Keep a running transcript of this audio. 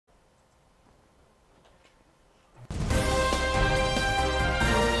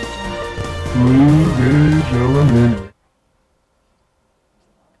Blue Ridge Elementary.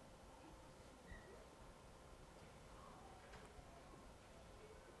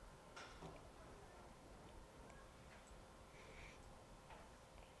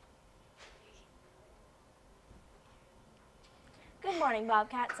 Good morning,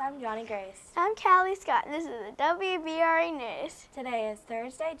 Bobcats. I'm Johnny Grace. I'm Callie Scott, and this is the WBRE News. Today is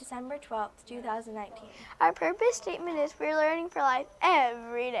Thursday, December 12th, 2019. Our purpose statement is we're learning for life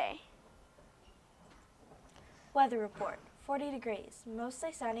every day. Weather report, 40 degrees,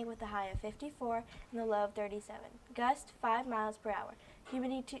 mostly sunny with a high of 54 and a low of 37. Gust 5 miles per hour.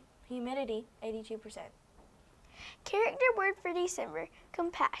 Humidity 82%. Character word for December,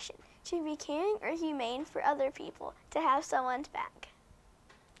 compassion. To be caring or humane for other people, to have someone's back.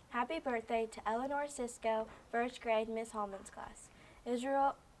 Happy birthday to Eleanor Cisco, first grade Miss Holman's class.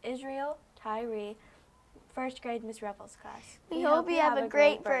 Israel Tyree, first grade Miss Revel's class. We hope you have a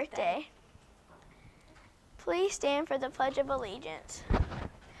great birthday. Please stand for the Pledge of Allegiance.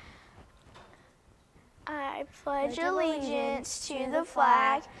 I pledge allegiance to the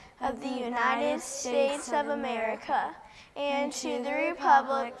flag of the United States of America and to the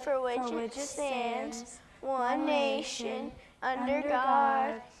republic for which it stands, one nation, under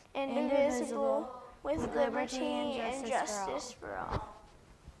God, indivisible, with liberty and justice for all.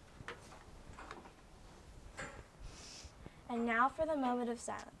 And now for the moment of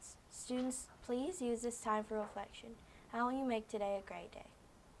silence. Students, please use this time for reflection. How will you make today a great day?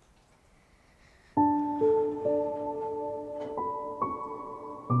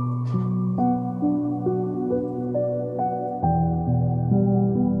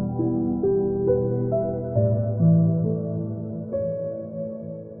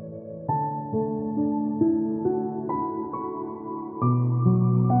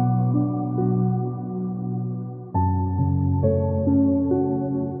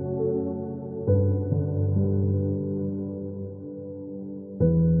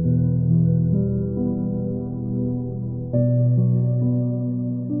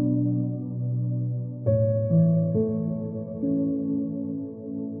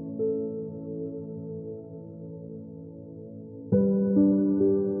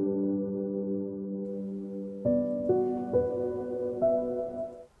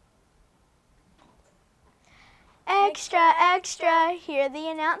 Extra, extra, here are the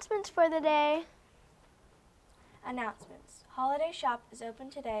announcements for the day. Announcements. Holiday Shop is open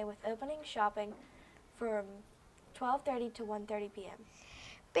today with opening shopping from 12:30 to 1:30 p.m.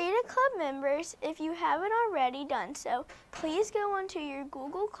 Beta Club members, if you haven't already done so, please go onto your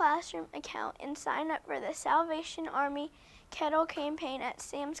Google Classroom account and sign up for the Salvation Army Kettle Campaign at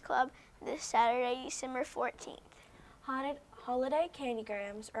Sam's Club this Saturday, December 14th. Holiday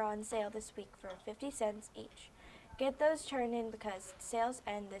candygrams are on sale this week for 50 cents each. Get those turned in because sales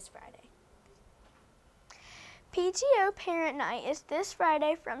end this Friday. PTO Parent Night is this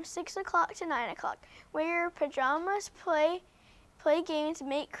Friday from 6 o'clock to 9 o'clock. Wear your pajamas, play games,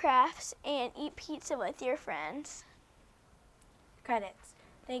 make crafts, and eat pizza with your friends. Credits.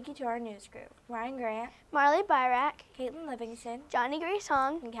 Thank you to our news crew, Ryan Grant, Marley Byrack, Caitlin Livingston, Johnny Grace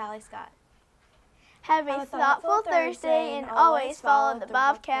Hong, and Callie Scott. Have a thoughtful Thursday and always follow the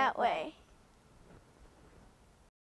Bobcat way.